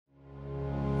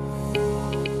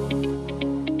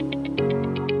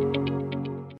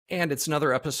And it's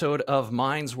another episode of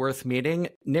Minds Worth Meeting.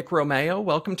 Nick Romeo,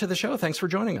 welcome to the show. Thanks for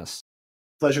joining us.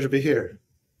 Pleasure to be here.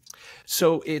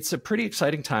 So it's a pretty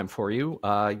exciting time for you.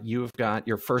 You've got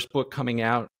your first book coming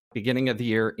out beginning of the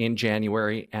year in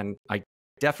January, and I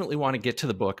definitely want to get to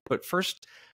the book. But first,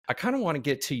 I kind of want to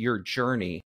get to your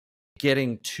journey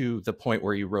getting to the point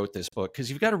where you wrote this book,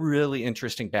 because you've got a really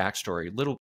interesting backstory, a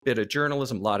little bit of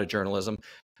journalism, a lot of journalism,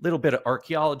 a little bit of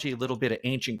archaeology, a little bit of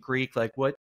ancient Greek. Like,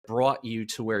 what brought you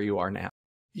to where you are now?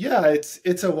 Yeah,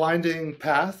 it's a winding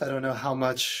path. I don't know how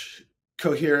much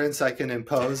coherence I can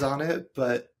impose on it,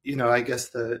 but I guess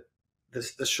the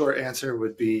short answer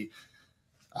would be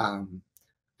I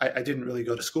didn't really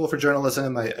go to school for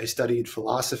journalism. I studied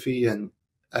philosophy, and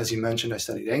as you mentioned, I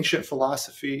studied ancient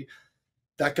philosophy.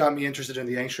 That got me interested in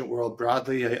the ancient world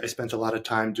broadly. I spent a lot of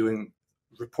time doing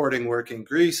reporting work in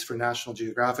Greece for National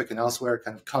Geographic and elsewhere,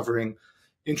 kind of covering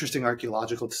interesting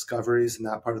archaeological discoveries in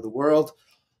that part of the world.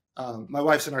 My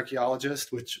wife's an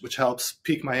archaeologist, which helps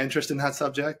pique my interest in that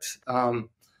subject. So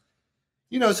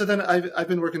then I've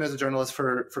been working as a journalist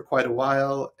for quite a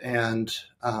while, and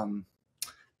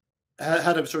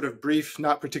had a sort of brief,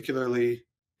 not particularly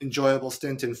enjoyable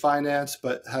stint in finance,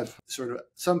 but have sort of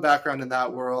some background in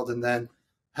that world, and then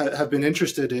have been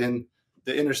interested in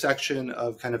the intersection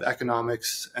of kind of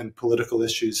economics and political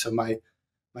issues. So my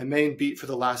main beat for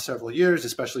the last several years,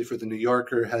 especially for the New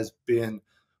Yorker, has been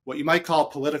what you might call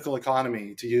political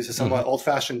economy, to use a somewhat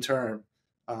old-fashioned term.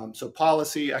 So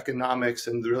policy, economics,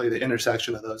 and really the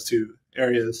intersection of those two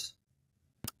areas.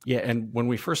 Yeah, and when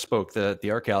we first spoke,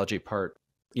 the archaeology part,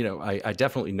 I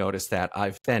definitely noticed that.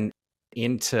 I've been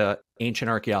into ancient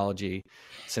archaeology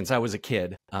since I was a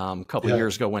kid. A couple of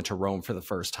years ago, went to Rome for the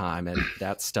first time, and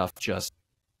that stuff just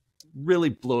really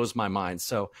blows my mind.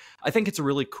 So I think it's a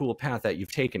really cool path that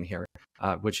you've taken here,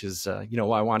 which is,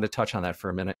 why I wanted to touch on that for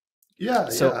a minute. Yeah,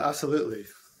 absolutely.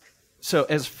 So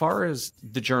as far as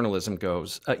the journalism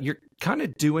goes, you're kind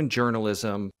of doing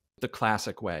journalism the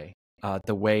classic way,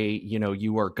 the way,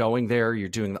 you are going there, you're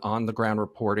doing the on-the-ground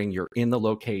reporting, you're in the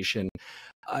location.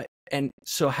 And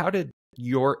so how did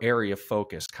your area of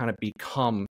focus kind of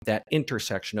become that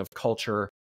intersection of culture,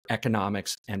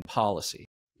 economics, and policy?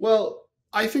 Well,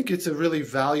 I think it's a really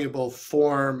valuable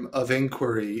form of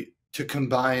inquiry to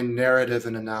combine narrative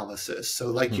and analysis. So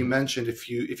like you mentioned, if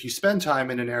you spend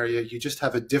time in an area, you just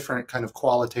have a different kind of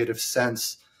qualitative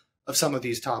sense of some of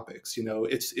these topics.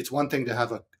 It's one thing to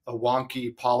have a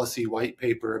wonky policy white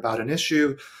paper about an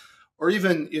issue, or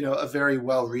even, a very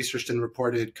well-researched and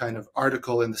reported kind of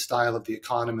article in the style of The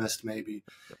Economist, maybe.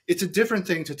 It's a different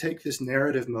thing to take this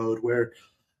narrative mode where,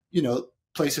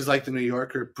 places like the New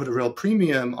Yorker put a real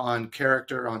premium on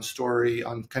character, on story,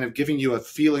 on kind of giving you a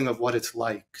feeling of what it's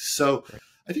like. So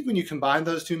I think when you combine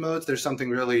those two modes, there's something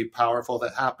really powerful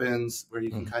that happens where you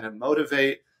can kind of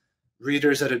motivate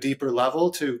readers at a deeper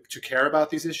level to care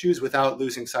about these issues without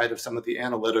losing sight of some of the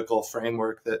analytical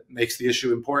framework that makes the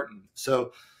issue important.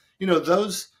 So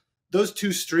those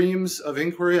two streams of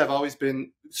inquiry, I've always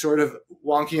been sort of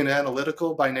wonky and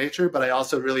analytical by nature, but I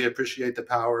also really appreciate the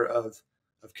power of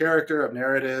character, of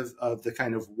narrative, of the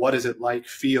kind of what is it like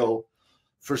feel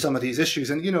for some of these issues.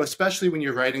 And, especially when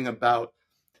you're writing about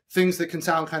things that can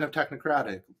sound kind of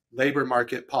technocratic, labor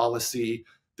market policy,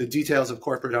 the details of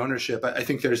corporate ownership, I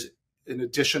think there's an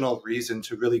additional reason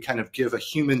to really kind of give a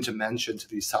human dimension to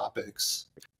these topics.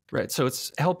 Right. So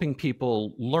it's helping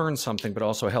people learn something, but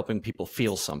also helping people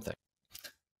feel something.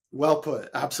 Well put.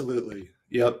 Absolutely.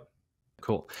 Yep.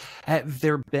 Cool. Have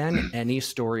there been any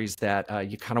stories that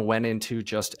you kind of went into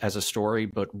just as a story,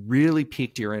 but really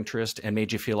piqued your interest and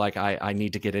made you feel like I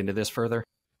need to get into this further?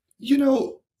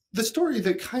 The story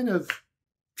that kind of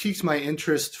piqued my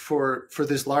interest for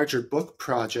this larger book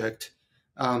project,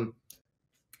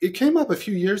 it came up a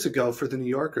few years ago for the New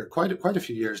Yorker, quite a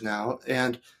few years now.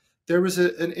 And there was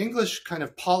an English kind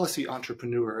of policy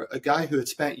entrepreneur, a guy who had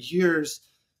spent years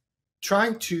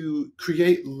trying to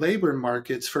create labor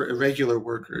markets for irregular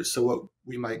workers, so what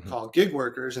we might call gig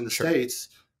workers in the States.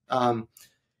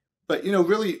 But,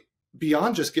 really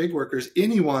beyond just gig workers,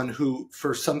 anyone who,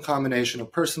 for some combination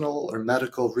of personal or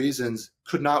medical reasons,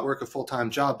 could not work a full-time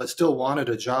job but still wanted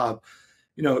a job.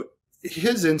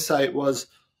 His insight was,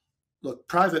 look,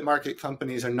 private market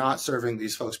companies are not serving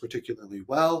these folks particularly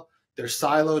well. They're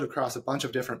siloed across a bunch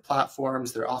of different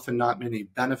platforms. There are often not many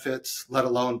benefits, let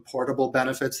alone portable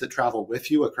benefits that travel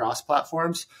with you across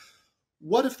platforms.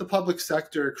 What if the public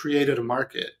sector created a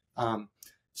market?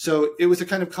 So it was a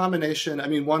kind of combination. I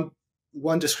mean,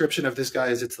 one description of this guy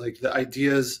is it's like the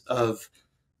ideas of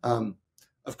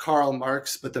Karl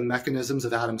Marx, but the mechanisms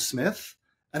of Adam Smith.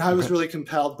 And I was Okay. really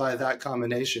compelled by that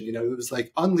combination. You know, it was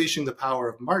like unleashing the power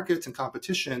of markets and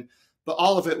competition, but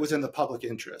all of it was in the public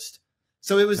interest.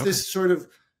 So it was Okay. this sort of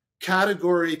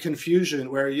category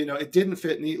confusion where, you know, it didn't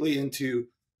fit neatly into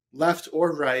left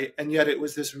or right. And yet it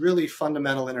was this really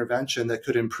fundamental intervention that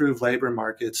could improve labor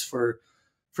markets for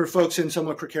folks in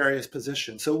somewhat precarious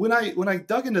positions. So when I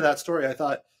dug into that story, I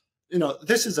thought, you know,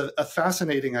 this is a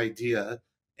fascinating idea,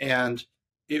 and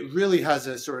it really has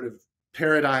a sort of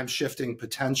paradigm shifting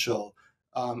potential.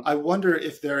 I wonder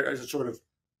if there is a sort of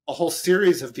a whole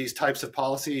series of these types of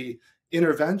policy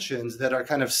interventions that are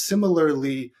kind of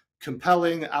similarly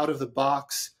compelling, out of the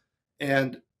box,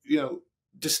 and, you know,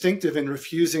 distinctive in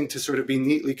refusing to sort of be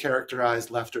neatly characterized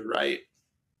left or right.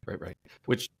 Right.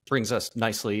 Which brings us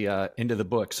nicely into the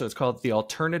book. So it's called The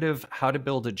Alternative: How to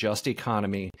Build a Just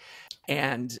Economy.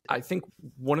 And I think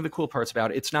one of the cool parts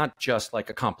about it, it's not just like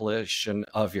a compilation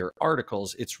of your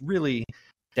articles. It's really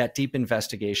that deep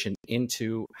investigation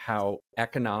into how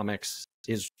economics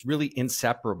is really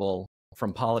inseparable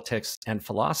from politics and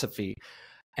philosophy.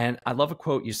 And I love a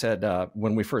quote you said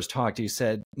when we first talked. You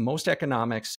said, most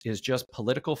economics is just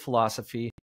political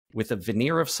philosophy with a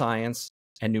veneer of science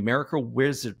and numerical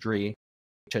wizardry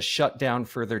to shut down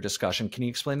further discussion. Can you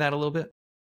explain that a little bit?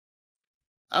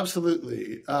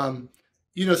 Absolutely.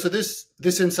 You know, so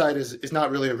this insight is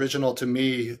not really original to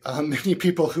me. Many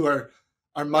people who are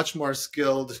much more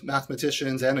skilled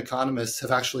mathematicians and economists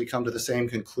have actually come to the same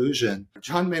conclusion.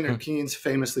 John Maynard Keynes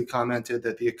famously commented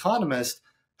that the economist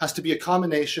has to be a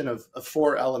combination of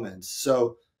four elements.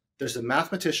 So there's a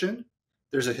mathematician,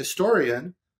 there's a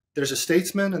historian, there's a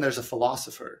statesman, and there's a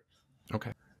philosopher.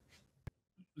 Okay.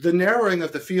 The narrowing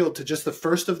of the field to just the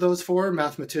first of those four,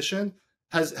 mathematician,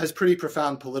 has pretty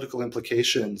profound political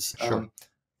implications. Sure.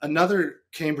 Another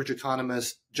Cambridge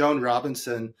economist, Joan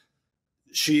Robinson,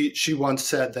 she once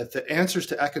said that the answers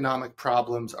to economic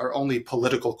problems are only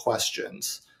political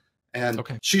questions. And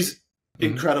she's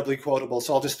incredibly quotable.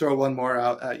 So I'll just throw one more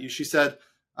out at you. She said,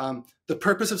 the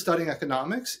purpose of studying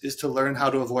economics is to learn how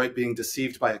to avoid being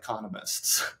deceived by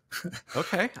economists.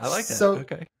 Okay. I like that. So,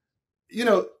 okay. You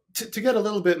know, to get a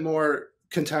little bit more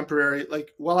contemporary,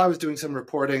 like while I was doing some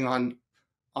reporting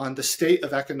on the state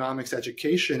of economics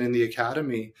education in the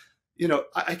academy, you know,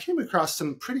 I came across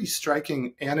some pretty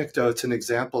striking anecdotes and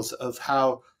examples of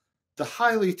how the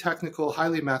highly technical,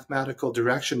 highly mathematical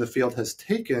direction the field has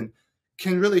taken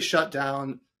can really shut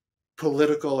down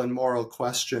political and moral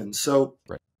questions. So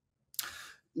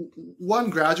one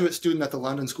graduate student at the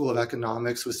London School of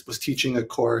Economics was teaching a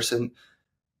course, and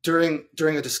during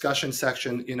a discussion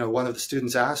section, you know, one of the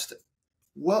students asked,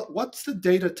 well, what's the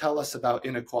data tell us about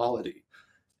inequality?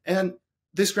 And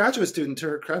this graduate student, to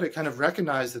her credit, kind of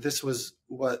recognized that this was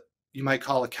what you might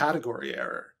call a category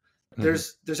error.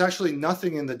 There's actually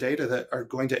nothing in the data that are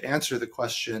going to answer the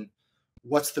question,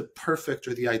 what's the perfect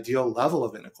or the ideal level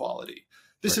of inequality?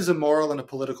 This is a moral and a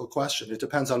political question. It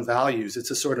depends on values.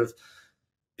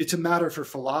 It's a matter for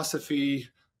philosophy.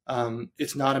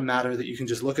 It's not a matter that you can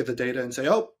just look at the data and say,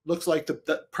 oh, looks like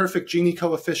the perfect Gini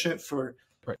coefficient for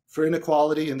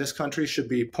inequality in this country should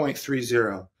be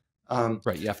 0.30.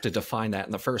 You have to define that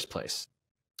in the first place.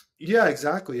 Yeah,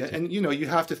 exactly. And, you know, you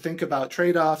have to think about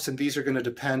trade-offs, and these are going to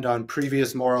depend on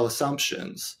previous moral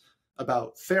assumptions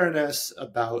about fairness,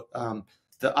 about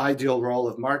the ideal role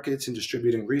of markets in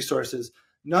distributing resources.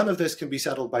 None of this can be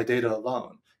settled by data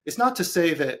alone. It's not to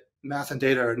say that math and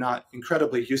data are not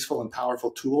incredibly useful and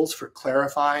powerful tools for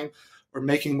clarifying or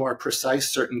making more precise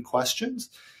certain questions,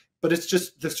 but it's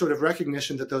just the sort of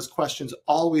recognition that those questions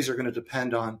always are going to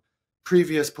depend on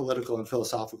previous political and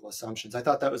philosophical assumptions. I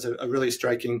thought that was a really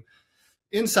striking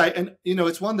insight. And, you know,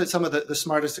 it's one that some of the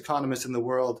smartest economists in the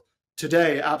world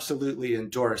today absolutely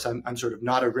endorse. I'm sort of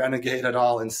not a renegade at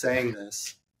all in saying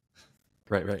this.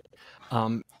 Right.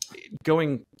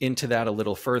 Going into that a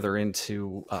little further,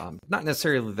 into not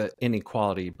necessarily the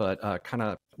inequality, but kind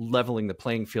of leveling the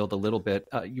playing field a little bit,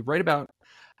 you write about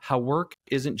how work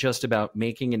isn't just about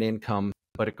making an income,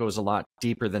 but it goes a lot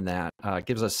deeper than that. It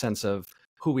gives us a sense of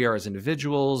who we are as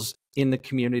individuals in the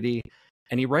community.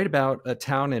 And you write about a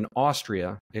town in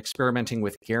Austria experimenting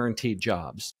with guaranteed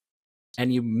jobs.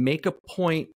 And you make a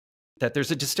point that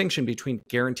there's a distinction between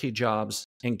guaranteed jobs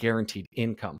and guaranteed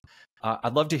income.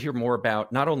 I'd love to hear more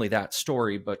about not only that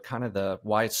story, but kind of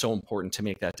why it's so important to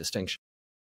make that distinction.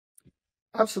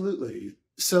 Absolutely.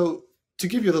 So to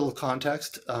give you a little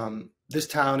context, this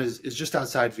town is just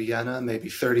outside Vienna, maybe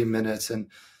 30 minutes. And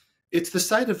it's the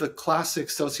site of a classic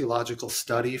sociological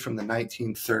study from the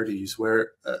 1930s,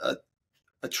 where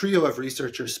a trio of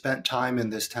researchers spent time in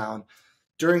this town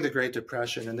during the Great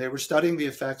Depression, and they were studying the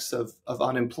effects of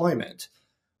unemployment.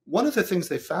 One of the things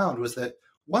they found was that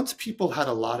once people had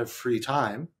a lot of free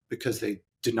time because they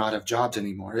did not have jobs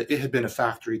anymore, it had been a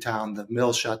factory town, the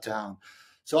mill shut down.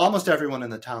 So almost everyone in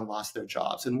the town lost their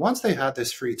jobs. And once they had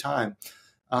this free time,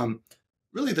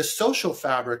 really the social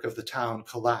fabric of the town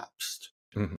collapsed.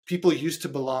 Mm-hmm. People used to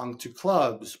belong to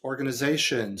clubs,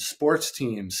 organizations, sports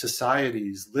teams,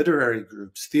 societies, literary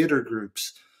groups, theater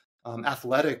groups,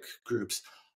 athletic groups.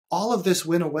 All of this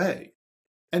went away.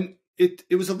 And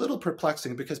it was a little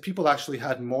perplexing because people actually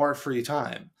had more free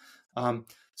time.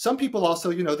 Some people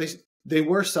also, they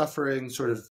were suffering sort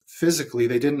of physically.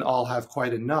 They didn't all have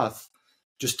quite enough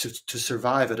just to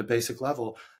survive at a basic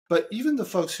level. But even the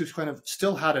folks who kind of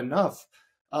still had enough,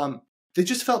 they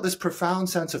just felt this profound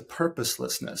sense of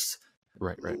purposelessness.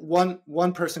 Right.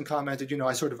 One person commented,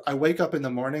 I wake up in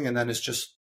the morning and then it's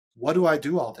just, what do I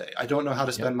do all day? I don't know how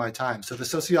to spend my time. So the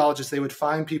sociologists, they would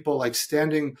find people like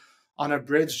standing on a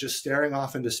bridge, just staring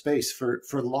off into space for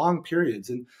long periods.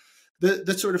 And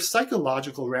the sort of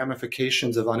psychological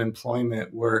ramifications of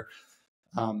unemployment were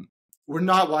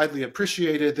not widely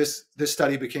appreciated. This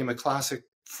study became a classic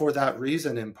for that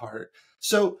reason, in part.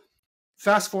 So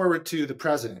fast forward to the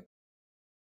present,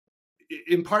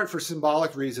 in part for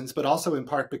symbolic reasons, but also in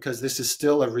part because this is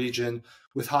still a region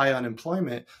with high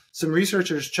unemployment. Some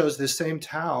researchers chose this same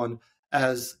town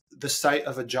as the site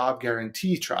of a job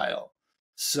guarantee trial.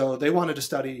 So they wanted to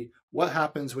study what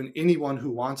happens when anyone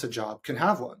who wants a job can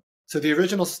have one. So the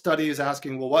original study is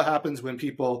asking, well, what happens when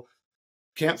people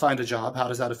can't find a job? How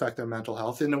does that affect their mental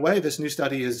health? In a way, this new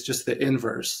study is just the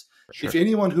inverse. Sure. If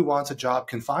anyone who wants a job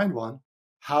can find one,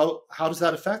 how does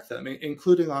that affect them,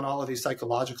 including on all of these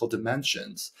psychological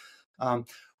dimensions?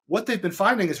 What they've been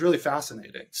finding is really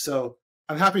fascinating. So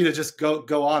I'm happy to just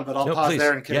go on, but I'll pause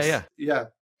there in case. Yeah.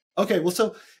 Okay. Well,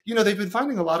 so, they've been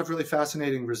finding a lot of really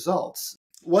fascinating results.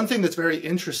 One thing that's very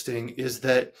interesting is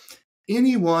that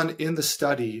anyone in the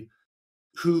study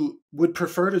who would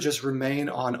prefer to just remain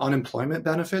on unemployment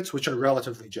benefits, which are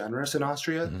relatively generous in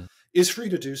Austria, is free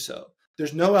to do so.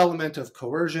 There's no element of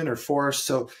coercion or force.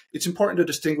 So it's important to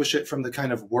distinguish it from the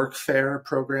kind of workfare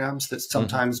programs that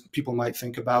sometimes people might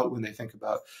think about when they think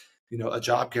about, a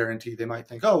job guarantee. They might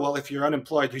think, oh, well, if you're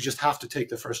unemployed, you just have to take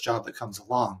the first job that comes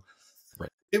along. Right.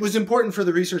 It was important for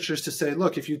the researchers to say,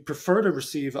 look, if you prefer to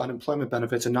receive unemployment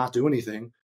benefits and not do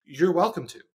anything, you're welcome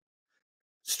to.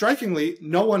 Strikingly,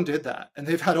 no one did that. And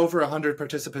they've had over 100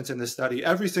 participants in this study.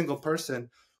 Every single person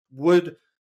would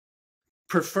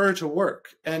prefer to work.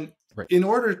 And in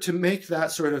order to make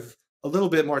that sort of a little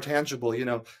bit more tangible,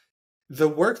 the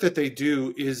work that they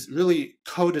do is really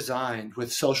co-designed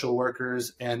with social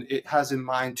workers, and it has in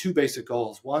mind two basic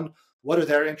goals. One, what are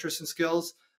their interests and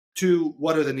skills? Two,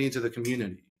 what are the needs of the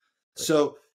community? Right.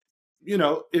 So,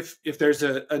 if there's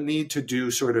a need to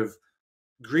do sort of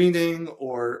greening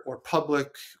or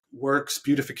public works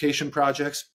beautification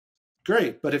projects,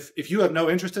 great. But if you have no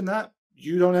interest in that,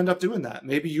 you don't end up doing that.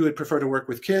 Maybe you would prefer to work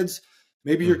with kids.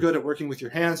 Maybe you're good at working with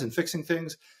your hands and fixing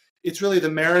things. It's really the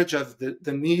marriage of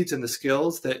the needs and the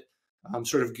skills that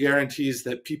sort of guarantees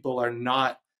that people are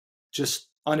not just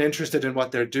uninterested in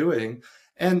what they're doing.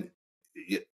 And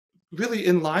really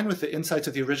in line with the insights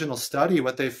of the original study,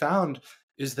 what they found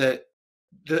is that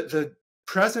the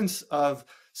presence of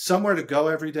somewhere to go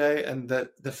every day and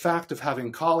the fact of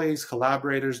having colleagues,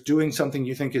 collaborators, doing something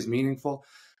you think is meaningful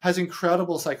has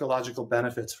incredible psychological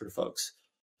benefits for folks.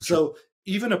 Sure. So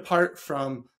even apart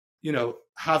from,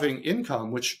 having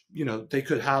income, which, they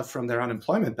could have from their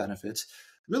unemployment benefits,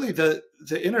 really the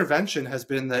intervention has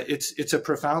been that it's a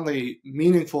profoundly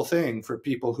meaningful thing for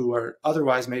people who are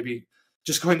otherwise maybe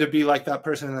just going to be like that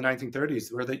person in the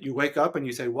 1930s, where that you wake up and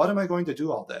you say, what am I going to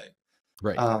do all day?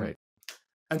 Right.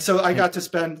 And so I got to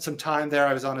spend some time there.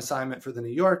 I was on assignment for the New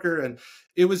Yorker, and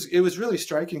it was really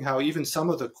striking how even some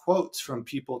of the quotes from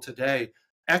people today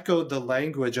echoed the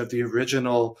language of the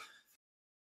original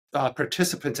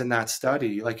participants in that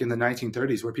study, like in the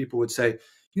 1930s, where people would say,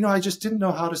 I just didn't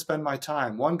know how to spend my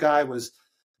time. One guy was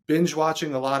binge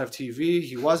watching a lot of TV.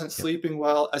 He wasn't sleeping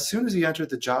well. As soon as he entered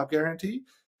the job guarantee,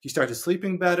 he started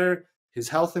sleeping better. His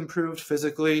health improved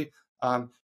physically.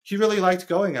 He really liked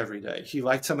going every day. He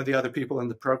liked some of the other people in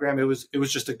the program. It was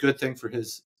just a good thing for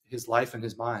his life and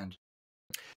his mind.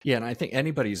 Yeah, and I think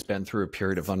anybody who's been through a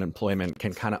period of unemployment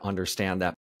can kind of understand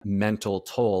that mental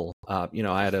toll. I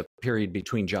had a period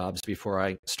between jobs before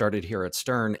I started here at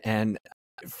Stern, and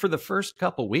for the first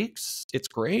couple weeks, it's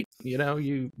great.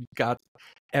 You got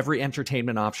every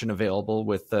entertainment option available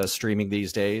with streaming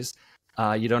these days.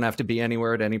 You don't have to be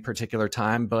anywhere at any particular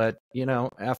time, but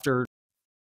after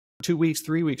 2 weeks,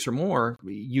 3 weeks or more,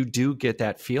 you do get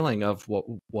that feeling of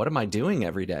what am I doing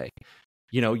every day?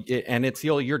 And it's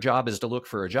your job is to look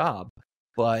for a job,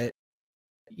 but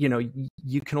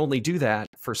you can only do that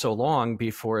for so long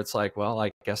before it's like, well,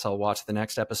 I guess I'll watch the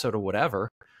next episode or whatever.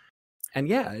 And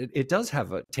yeah, it does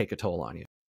take a toll on you.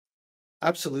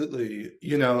 Absolutely.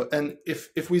 And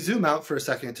if we zoom out for a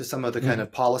second to some of the kind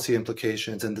of policy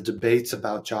implications and the debates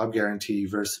about job guarantee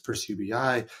versus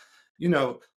UBI,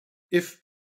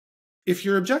 if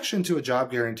your objection to a job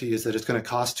guarantee is that it's going to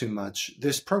cost too much,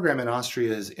 this program in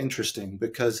Austria is interesting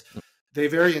because they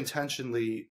very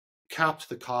intentionally capped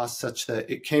the cost such that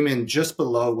it came in just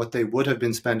below what they would have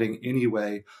been spending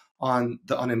anyway on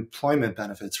the unemployment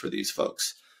benefits for these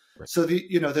folks. Right. So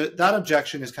that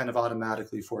objection is kind of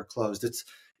automatically foreclosed. It's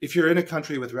if you're in a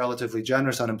country with relatively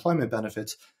generous unemployment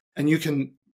benefits and you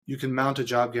can mount a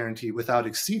job guarantee without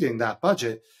exceeding that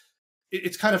budget,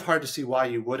 it's kind of hard to see why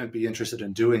you wouldn't be interested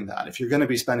in doing that if you're going to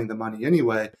be spending the money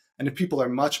anyway, and if people are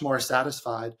much more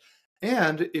satisfied,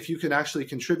 and if you can actually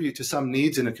contribute to some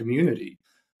needs in a community,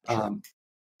 sure.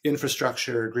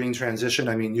 Infrastructure, green transition.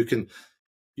 I mean, you can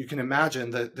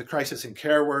imagine the crisis in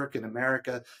care work in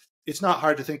America. It's not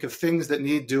hard to think of things that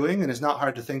need doing, and it's not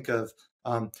hard to think of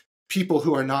people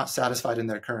who are not satisfied in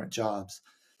their current jobs.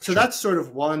 So sure. That's sort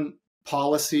of one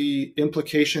policy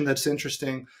implication that's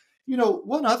interesting.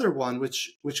 One other one,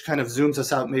 which kind of zooms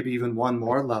us out maybe even one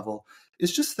more level,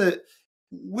 is just that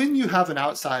when you have an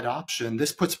outside option,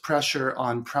 this puts pressure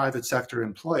on private sector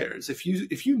employers. If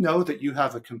you know that you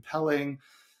have a compelling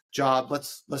job,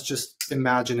 let's just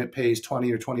imagine it pays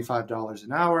 $20 or $25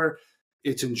 an hour,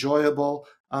 it's enjoyable.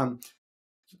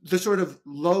 The sort of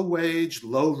low wage,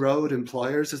 low road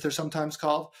employers, as they're sometimes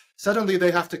called, suddenly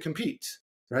they have to compete,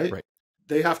 right?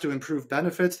 They have to improve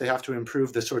benefits. They have to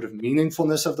improve the sort of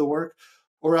meaningfulness of the work,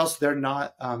 or else they're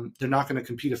not going to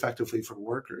compete effectively for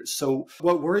workers. So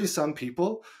what worries some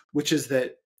people, which is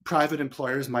that private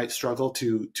employers might struggle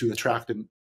to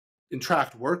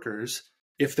attract workers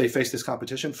if they face this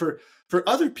competition. For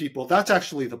other people, that's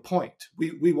actually the point.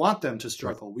 We want them to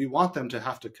struggle. We want them to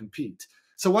have to compete.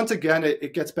 So once again,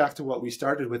 it gets back to what we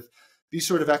started with. These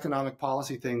sort of economic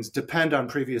policy things depend on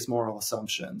previous moral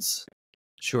assumptions.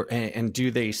 Sure. And do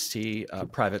they see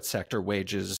private sector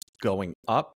wages going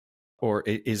up, or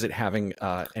is it having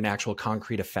an actual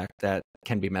concrete effect that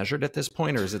can be measured at this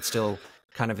point, or is it still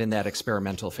kind of in that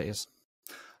experimental phase?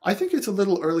 I think it's a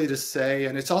little early to say,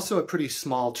 and it's also a pretty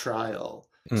small trial.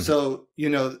 So,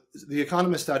 the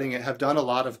economists studying it have done a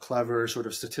lot of clever sort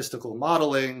of statistical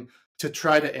modeling to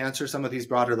try to answer some of these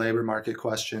broader labor market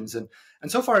questions. And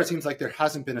so far, it seems like there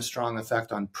hasn't been a strong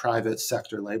effect on private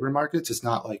sector labor markets. It's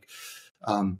not like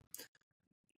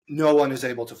no one is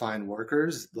able to find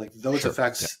workers. Like those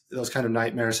effects, those kind of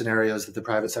nightmare scenarios that the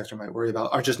private sector might worry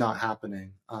about are just not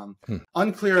happening.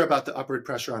 Unclear about the upward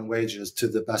pressure on wages to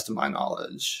the best of my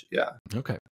knowledge. Yeah.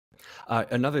 Okay.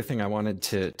 Another thing I wanted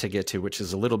to get to, which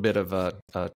is a little bit of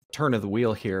a turn of the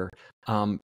wheel here.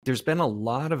 There's been a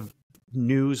lot of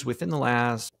news within the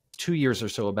last 2 years or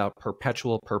so about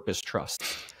perpetual purpose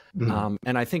trusts.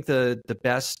 And I think the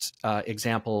best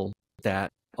example that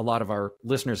a lot of our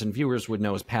listeners and viewers would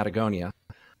know is Patagonia.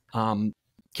 Can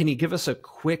you give us a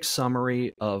quick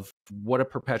summary of what a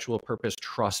perpetual purpose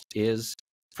trust is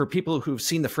for people who've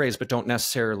seen the phrase but don't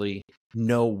necessarily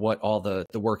know what all the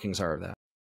workings are of that?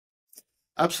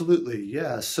 Absolutely.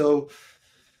 Yeah. So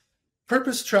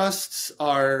purpose trusts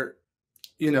are,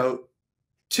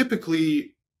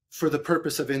 typically for the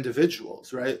purpose of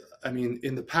individuals, right? I mean,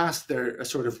 in the past, they're a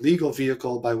sort of legal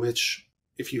vehicle by which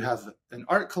if you have an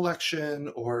art collection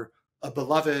or a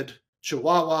beloved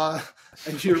chihuahua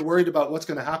and you're worried about what's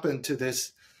going to happen to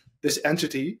this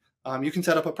entity, you can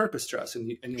set up a purpose trust, and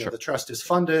the trust is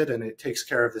funded and it takes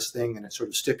care of this thing, and it sort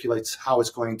of stipulates how it's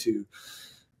going to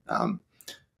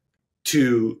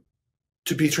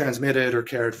be transmitted or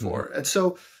cared for. And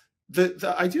so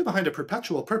the idea behind a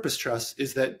perpetual purpose trust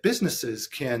is that businesses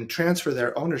can transfer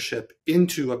their ownership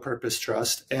into a purpose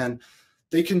trust, and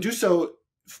they can do so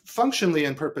functionally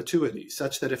in perpetuity,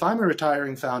 such that if I'm a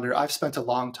retiring founder, I've spent a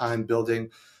long time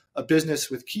building a business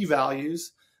with key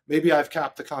values. Maybe I've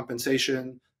capped the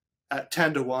compensation at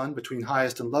 10-to-1 between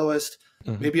highest and lowest.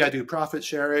 Maybe I do profit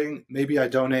sharing. Maybe I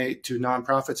donate to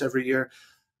nonprofits every year.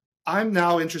 I'm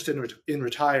now interested in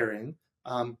retiring.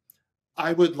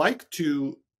 I would like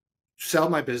to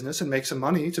sell my business and make some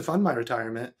money to fund my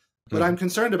retirement, but I'm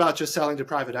concerned about just selling to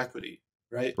private equity,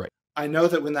 right? I know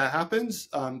that when that happens,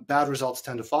 bad results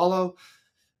tend to follow.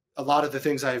 A lot of the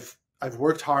things I've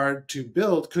worked hard to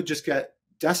build could just get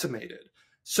decimated.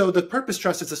 So the purpose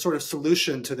trust is a sort of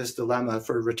solution to this dilemma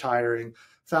for retiring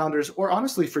founders, or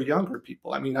honestly for younger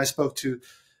people. I mean, I spoke to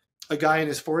a guy in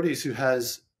his 40s who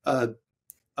has a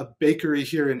bakery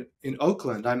here in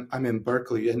Oakland. I'm in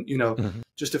Berkeley, and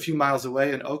just a few miles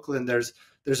away in Oakland, there's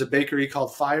a bakery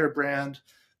called Firebrand.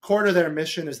 Core to their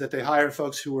mission is that they hire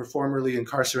folks who were formerly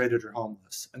incarcerated or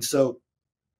homeless. And so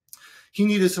he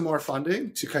needed some more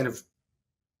funding to kind of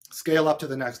scale up to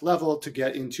the next level, to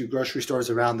get into grocery stores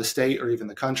around the state or even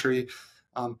the country.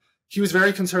 He was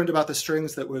very concerned about the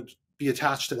strings that would be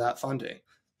attached to that funding.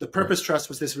 The Purpose Trust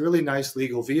was this really nice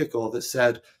legal vehicle that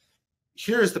said,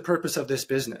 here is the purpose of this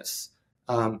business.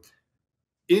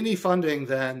 Any funding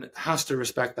then has to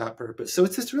respect that purpose. So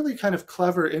it's this really kind of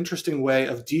clever, interesting way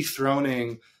of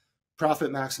dethroning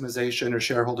profit maximization or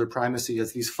shareholder primacy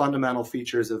as these fundamental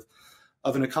features of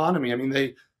an economy. I mean,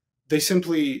 they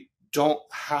simply don't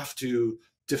have to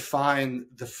define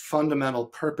the fundamental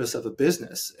purpose of a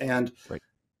business. And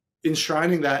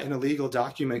enshrining that in a legal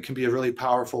document can be a really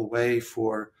powerful way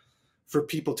for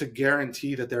people to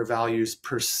guarantee that their values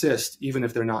persist, even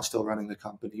if they're not still running the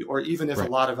company, or even if a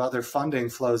lot of other funding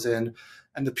flows in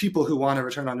and the people who want a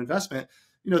return on investment,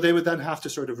 they would then have to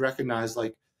sort of recognize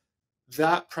like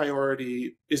that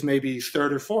priority is maybe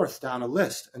third or fourth down a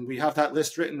list. And we have that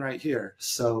list written right here.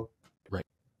 So,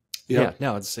 yeah,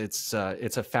 no, it's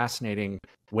a fascinating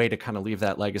way to kind of leave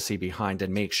that legacy behind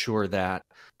and make sure that,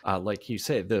 like you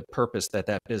say, the purpose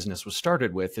that business was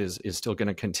started with is still going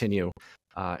to continue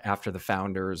after the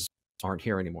founders aren't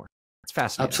here anymore. It's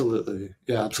fascinating. Absolutely.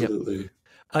 Yeah, absolutely.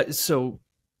 Yep. So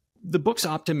the book's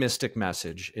optimistic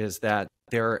message is that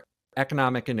there are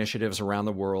economic initiatives around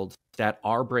the world that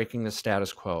are breaking the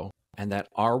status quo and that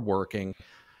are working,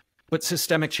 but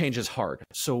systemic change is hard.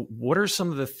 So what are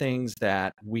some of the things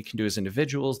that we can do as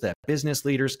individuals, that business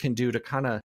leaders can do to kind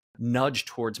of nudge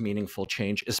towards meaningful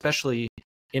change, especially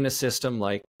in a system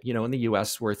like, in the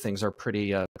US where things are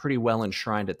pretty well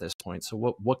enshrined at this point? So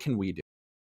what can we do?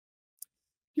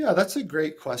 Yeah, that's a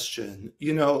great question.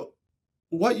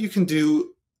 What you can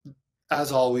do,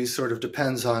 as always, sort of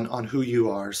depends on who you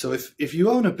are. So if you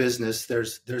own a business,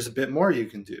 there's a bit more you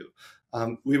can do.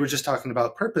 We were just talking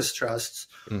about purpose trusts.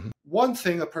 One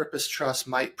thing a purpose trust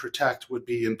might protect would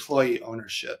be employee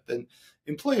ownership. And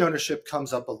employee ownership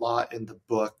comes up a lot in the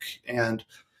book. And,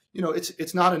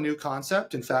 it's not a new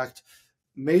concept. In fact,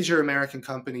 major American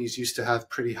companies used to have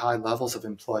pretty high levels of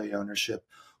employee ownership.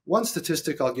 One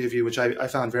statistic I'll give you, which I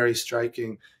found very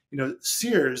striking,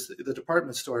 Sears, the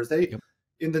department stores,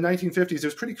 in the 1950s, it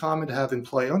was pretty common to have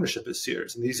employee ownership at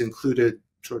Sears. And these included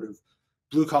sort of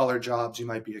blue-collar jobs. You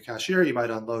might be a cashier, you might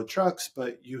unload trucks,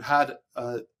 but you had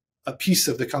a piece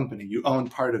of the company. You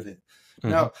owned part of it.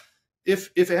 Now,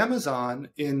 if Amazon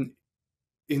in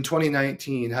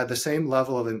 2019 had the same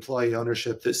level of employee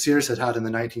ownership that Sears had in the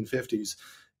 1950s,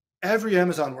 every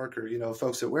Amazon worker,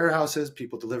 folks at warehouses,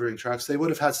 people delivering trucks, they would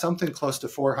have had something close to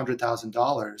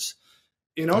 $400,000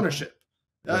 in ownership.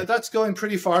 That's going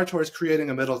pretty far towards creating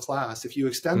a middle class. If you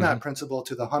extend that principle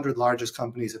to the 100 largest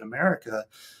companies in America,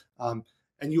 and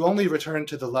you only return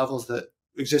to the levels that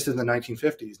existed in the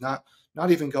 1950s,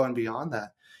 not even going beyond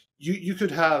that, you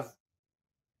could have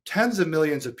tens of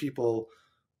millions of people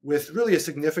with really a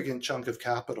significant chunk of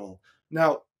capital.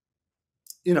 Now,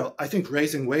 I think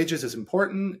raising wages is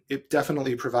important. It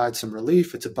definitely provides some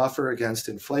relief. It's a buffer against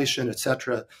inflation, et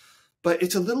cetera. But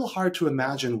it's a little hard to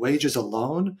imagine wages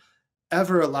alone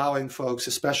ever allowing folks,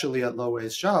 especially at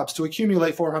low-wage jobs, to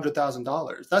accumulate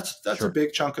 $400,000. That's a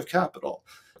big chunk of capital.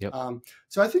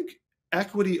 So I think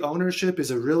equity ownership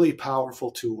is a really powerful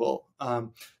tool.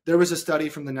 There was a study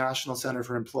from the National Center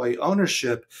for Employee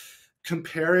Ownership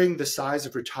comparing the size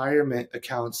of retirement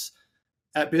accounts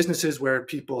at businesses where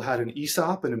people had an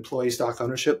ESOP, an employee stock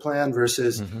ownership plan,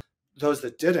 versus those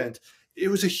that didn't. It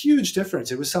was a huge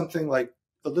difference. It was something like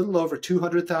a little over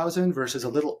 $200,000 versus a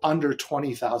little under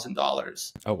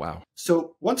 $20,000. Oh, wow.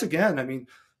 So once again, I mean,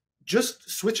 just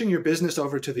switching your business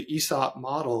over to the ESOP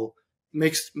model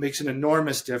makes an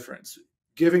enormous difference,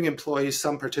 giving employees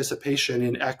some participation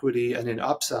in equity and in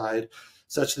upside,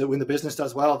 such that when the business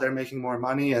does well, they're making more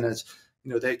money. And as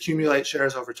they accumulate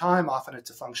shares over time. Often it's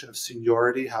a function of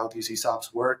seniority, how these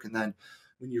ESOPs work. And then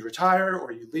when you retire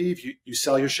or you leave, you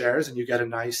sell your shares and you get a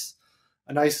nice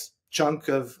chunk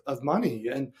of money.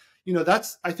 And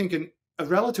that's, I think, a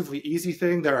relatively easy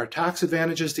thing. There are tax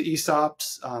advantages to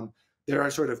ESOPs. There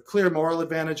are sort of clear moral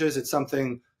advantages. It's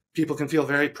something people can feel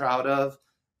very proud of.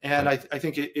 And I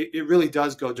think it really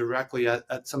does go directly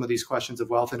at some of these questions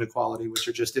of wealth inequality, which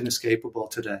are just inescapable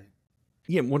today.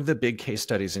 Yeah, one of the big case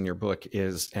studies in your book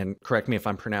is, and correct me if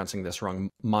I'm pronouncing this wrong,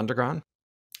 Mondragon?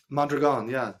 Mondragon,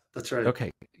 yeah, that's right.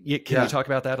 Okay. Can you talk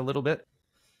about that a little bit?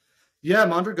 Yeah,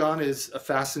 Mondragon is a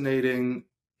fascinating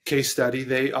case study.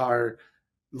 They are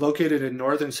located in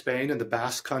northern Spain in the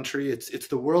Basque Country. It's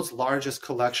the world's largest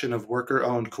collection of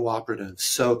worker-owned cooperatives.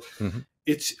 So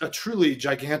it's a truly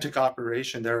gigantic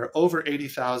operation. There are over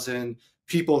 80,000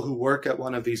 people who work at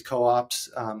one of these co-ops.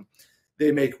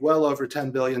 They make well over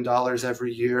 $10 billion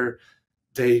every year.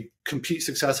 They compete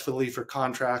successfully for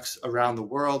contracts around the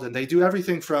world, and they do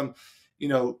everything from,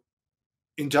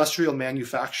 industrial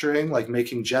manufacturing, like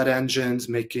making jet engines,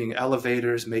 making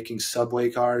elevators, making subway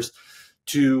cars,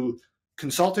 to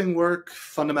consulting work,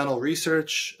 fundamental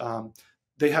research.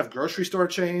 They have grocery store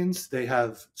chains, they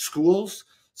have schools.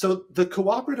 So the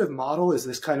cooperative model is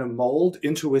this kind of mold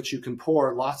into which you can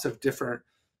pour lots of different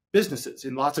businesses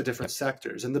in lots of different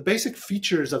sectors. And the basic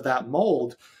features of that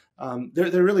mold,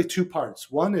 they're really two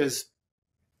parts. One is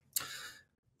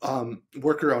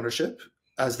worker ownership,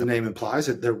 as the name implies.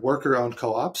 They're worker-owned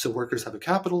co-ops, so workers have a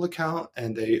capital account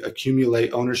and they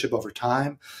accumulate ownership over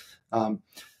time.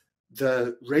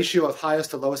 The ratio of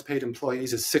highest to lowest paid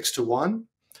employees is 6-to-1.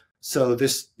 So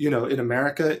this, in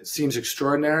America, seems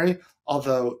extraordinary,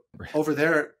 although over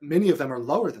there, many of them are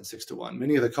lower than 6-to-1.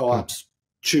 Many of the co-ops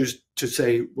choose to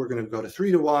say, we're going to go to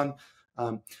 3-to-1.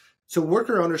 So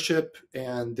worker ownership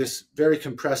and this very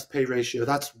compressed pay ratio,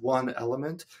 that's one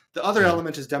element. The other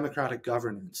element is democratic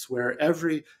governance, where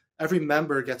every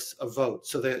member gets a vote.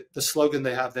 So the slogan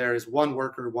they have there is one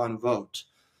worker, one vote.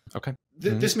 Okay.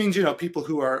 This means, people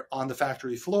who are on the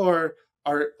factory floor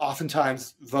are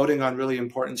oftentimes voting on really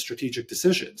important strategic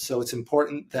decisions. So it's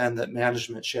important then that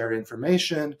management share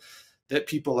information, that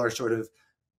people are sort of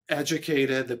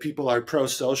educated, that people are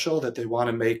pro-social, that they want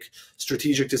to make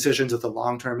strategic decisions with the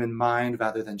long term in mind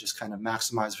rather than just kind of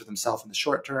maximize for themselves in the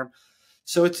short term.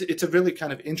 So it's a really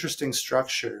kind of interesting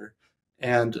structure,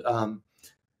 and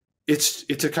it's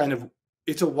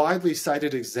a widely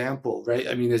cited example, right?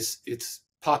 I mean, it's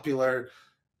popular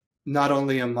not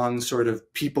only among sort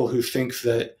of people who think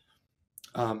that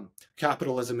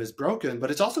capitalism is broken,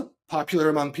 but it's also popular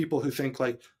among people who think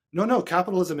like, no,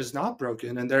 capitalism is not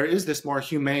broken, and there is this more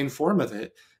humane form of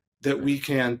it that we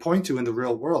can point to in the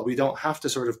real world. We don't have to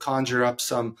sort of conjure up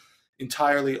some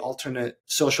entirely alternate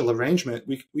social arrangement.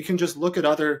 We can just look at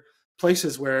other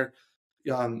places where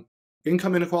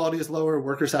income inequality is lower,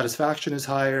 worker satisfaction is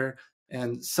higher,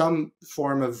 and some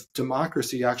form of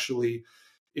democracy actually,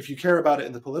 if you care about it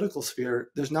in the political sphere,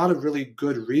 there's not a really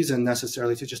good reason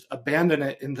necessarily to just abandon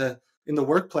it in the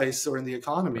workplace or in the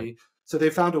economy. Right. So they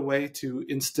found a way to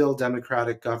instill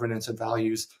democratic governance and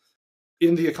values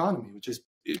in the economy, which is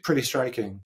pretty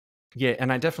striking. Yeah,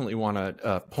 and I definitely want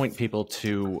to point people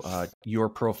to your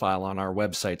profile on our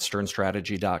website,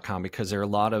 sternstrategy.com, because there are a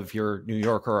lot of your New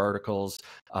Yorker articles,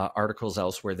 articles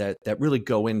elsewhere that really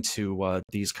go into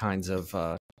these kinds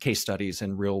of case studies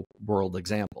and real world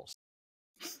examples.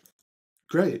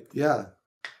 Great, yeah.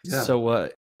 So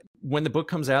when the book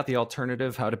comes out, The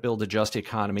Alternative, How to Build a Just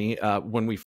Economy, when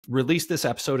we release this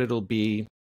episode, it'll be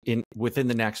within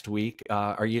the next week.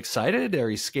 Are you excited? Are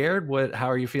you scared? How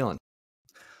are you feeling?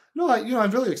 No,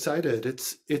 I'm really excited.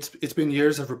 It's been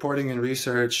years of reporting and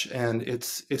research, and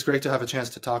it's great to have a chance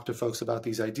to talk to folks about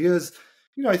these ideas.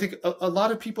 I think a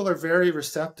lot of people are very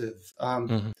receptive.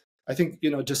 I think,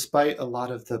 despite a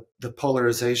lot of the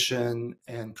polarization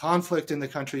and conflict in the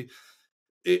country,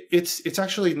 it's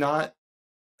actually not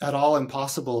at all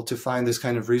impossible to find this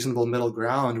kind of reasonable middle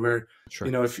ground where, sure,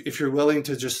 if you're willing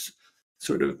to just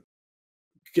sort of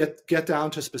get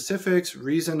down to specifics,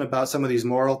 reason about some of these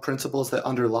moral principles that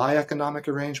underlie economic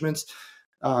arrangements,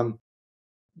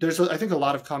 there's, I think, a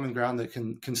lot of common ground that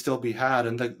can still be had.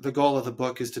 And the goal of the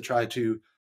book is to try to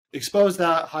expose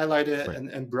that, highlight it, right,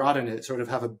 and broaden it, sort of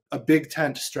have a big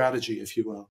tent strategy, if you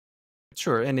will.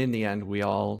 Sure. And in the end, we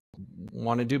all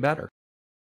want to do better.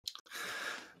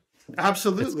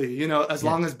 Absolutely. As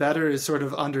long as better is sort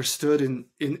of understood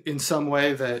in some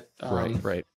way that,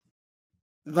 right.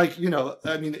 Like,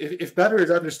 I mean, if better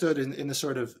is understood in the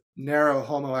sort of narrow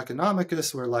homo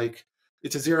economicus, where like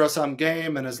it's a zero-sum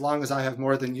game, and as long as I have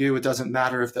more than you, it doesn't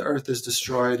matter if the earth is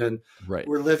destroyed, and right,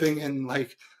 we're living in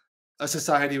like a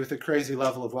society with a crazy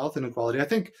level of wealth inequality. I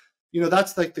think,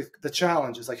 that's like the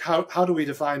challenge is like, how do we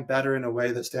define better in a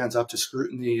way that stands up to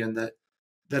scrutiny and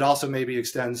that also maybe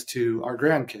extends to our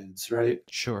grandkids, right?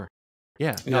 Sure.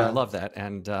 Yeah. No, I love that.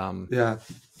 And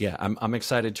I'm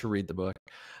excited to read the book.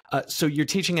 So you're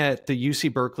teaching at the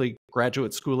UC Berkeley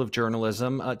Graduate School of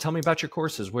Journalism. Tell me about your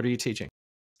courses. What are you teaching?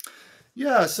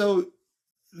 Yeah, so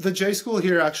the J School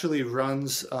here actually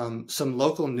runs some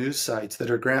local news sites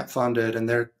that are grant funded, and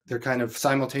they're kind of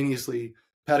simultaneously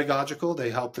pedagogical. They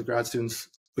help the grad students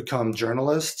become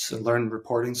journalists and learn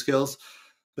reporting skills,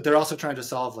 but they're also trying to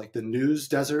solve like the news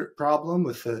desert problem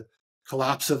with the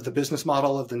collapse of the business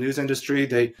model of the news industry.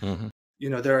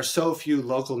 There are so few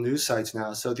local news sites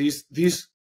now. So these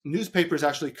newspapers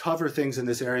actually cover things in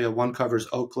this area. One covers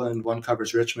Oakland, one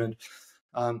covers Richmond.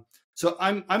 So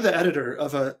I'm the editor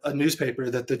of a newspaper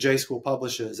that the J School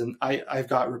publishes, and I've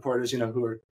got reporters, who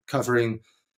are covering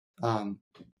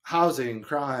housing,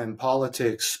 crime,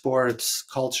 politics, sports,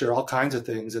 culture, all kinds of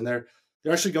things, and they're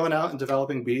actually going out and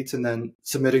developing beats and then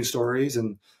submitting stories,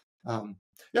 and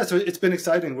so it's been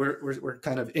exciting. We're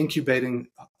kind of incubating,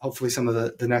 hopefully, some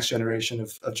of the next generation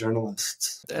of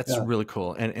journalists. That's really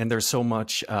cool, and there's so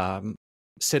much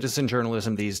citizen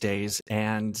journalism these days,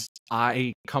 and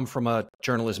I come from a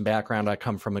journalism background. I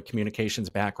come from a communications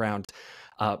background.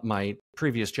 My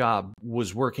previous job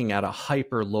was working at a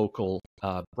hyper-local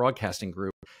broadcasting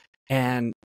group,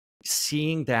 and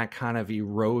seeing that kind of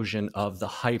erosion of the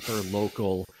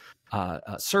hyper-local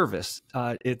service,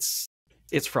 it's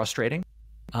frustrating.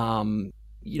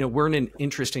 We're in an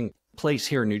interesting place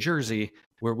here in New Jersey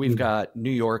where we've got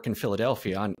New York and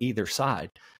Philadelphia on either side.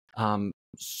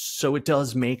 So it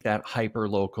does make that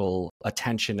hyper-local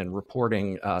attention and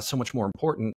reporting so much more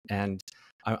important. And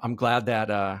I'm glad that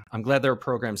there are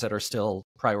programs that are still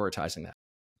prioritizing that.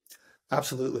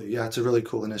 Absolutely. Yeah, it's a really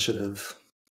cool initiative.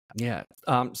 Yeah.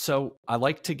 So I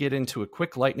like to get into a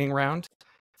quick lightning round.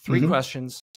 3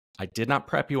 questions. I did not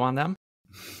prep you on them.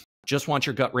 Just want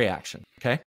your gut reaction.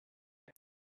 Okay.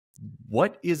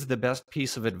 What is the best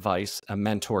piece of advice a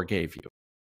mentor gave you?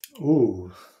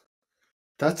 Ooh,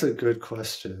 that's a good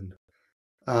question.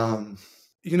 I'm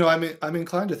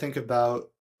inclined to think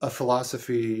about a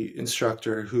philosophy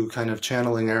instructor who, kind of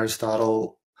channeling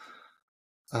Aristotle,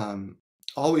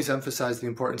 always emphasized the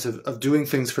importance of doing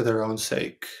things for their own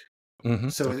sake.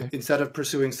 Instead of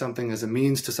pursuing something as a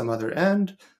means to some other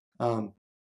end,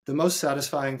 the most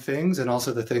satisfying things, and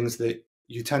also the things that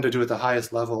you tend to do at the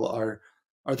highest level, are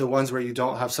the ones where you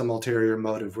don't have some ulterior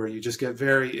motive, where you just get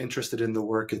very interested in the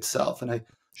work itself. And I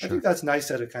think that's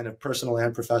nice at a kind of personal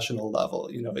and professional level.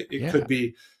 It could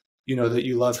be, that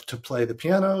you love to play the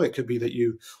piano. It could be that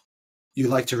you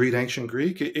like to read ancient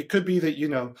Greek. It could be that,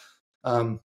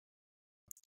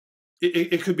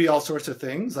 it could be all sorts of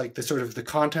things. Like the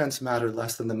contents matter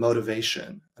less than the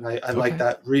motivation. And I like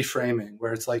that reframing,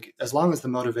 where it's like, as long as the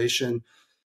motivation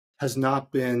has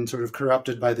not been sort of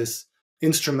corrupted by this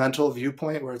instrumental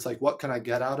viewpoint where it's like, what can I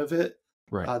get out of it?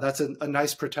 Right. That's a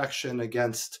nice protection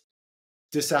against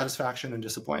dissatisfaction and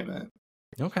disappointment.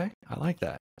 Okay. I like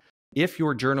that. If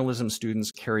your journalism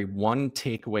students carry one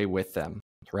takeaway with them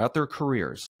throughout their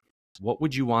careers, what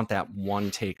would you want that one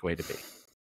takeaway to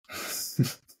be?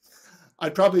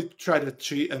 I'd probably try to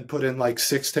cheat and put in like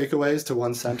 6 takeaways to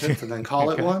one sentence and then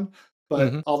call it one.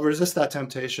 But I'll resist that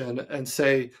temptation and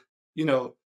say,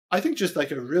 I think just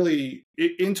like a really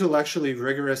intellectually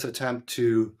rigorous attempt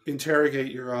to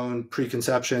interrogate your own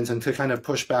preconceptions and to kind of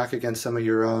push back against some of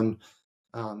your own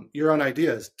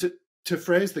ideas, to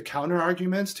phrase the counter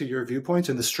arguments to your viewpoints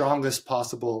in the strongest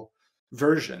possible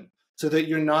version, so that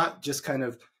you're not just kind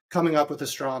of coming up with a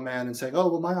straw man and saying, oh,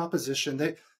 well, my opposition,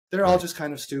 they're all just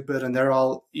kind of stupid and they're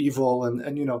all evil.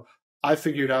 And I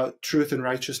figured out truth and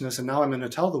righteousness, and now I'm going to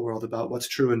tell the world about what's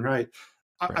true and right.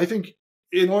 I think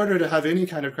in order to have any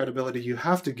kind of credibility, you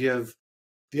have to give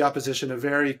the opposition a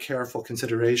very careful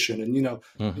consideration. And,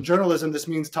 in journalism, this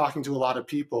means talking to a lot of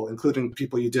people, including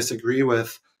people you disagree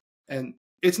with. And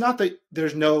it's not that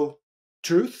there's no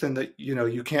truth and that,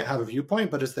 you can't have a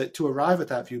viewpoint, but it's that to arrive at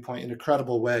that viewpoint in a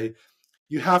credible way,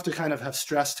 you have to kind of have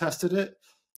stress tested it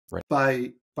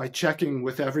by checking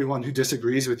with everyone who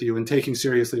disagrees with you and taking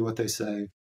seriously what they say.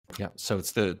 Yeah. So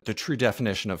it's the true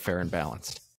definition of fair and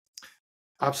balanced.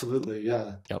 Absolutely.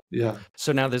 Yeah. Yep. Yeah.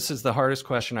 So now this is the hardest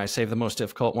question. I save the most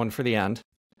difficult one for the end.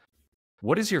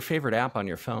 What is your favorite app on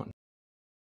your phone?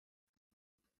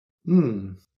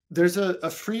 There's a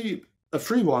free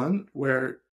one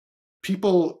where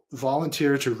people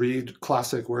volunteer to read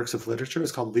classic works of literature.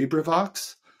 It's called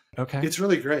LibriVox. Okay. It's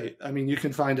really great. I mean, you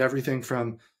can find everything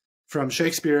from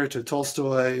Shakespeare to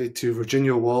Tolstoy to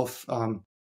Virginia Woolf,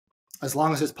 as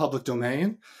long as it's public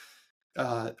domain.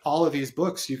 All of these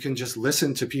books, you can just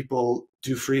listen to people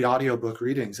do free audiobook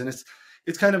readings, and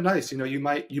it's kind of nice. You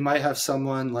might have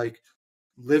someone like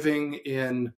living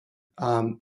in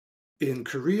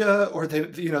Korea, or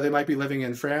they might be living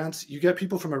in France. You get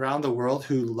people from around the world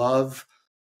who love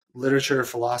literature,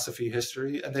 philosophy,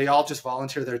 history, and they all just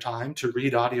volunteer their time to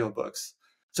read audiobooks.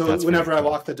 So that's whenever I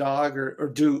walk the dog or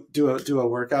do a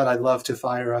workout, I love to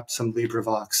fire up some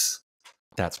LibriVox.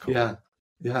 That's cool. Yeah.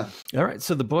 Yeah. All right.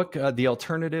 So the book, The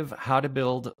Alternative, How to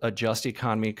Build a Just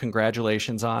Economy,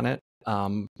 congratulations on it.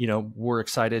 We're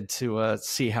excited to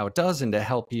see how it does and to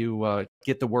help you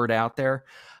get the word out there.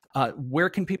 Where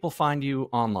can people find you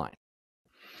online?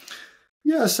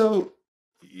 Yeah. So,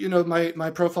 My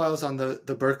profile is on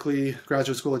the Berkeley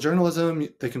Graduate School of Journalism.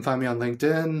 They can find me on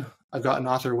LinkedIn. I've got an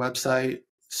author website.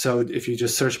 So if you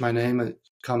just search my name, it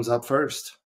comes up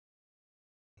first.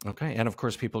 Okay. And of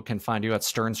course, people can find you at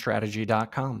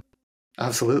sternstrategy.com.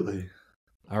 Absolutely.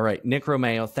 All right. Nick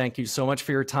Romeo, thank you so much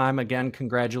for your time. Again,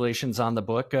 congratulations on the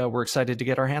book. We're excited to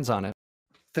get our hands on it.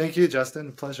 Thank you,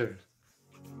 Justin. Pleasure.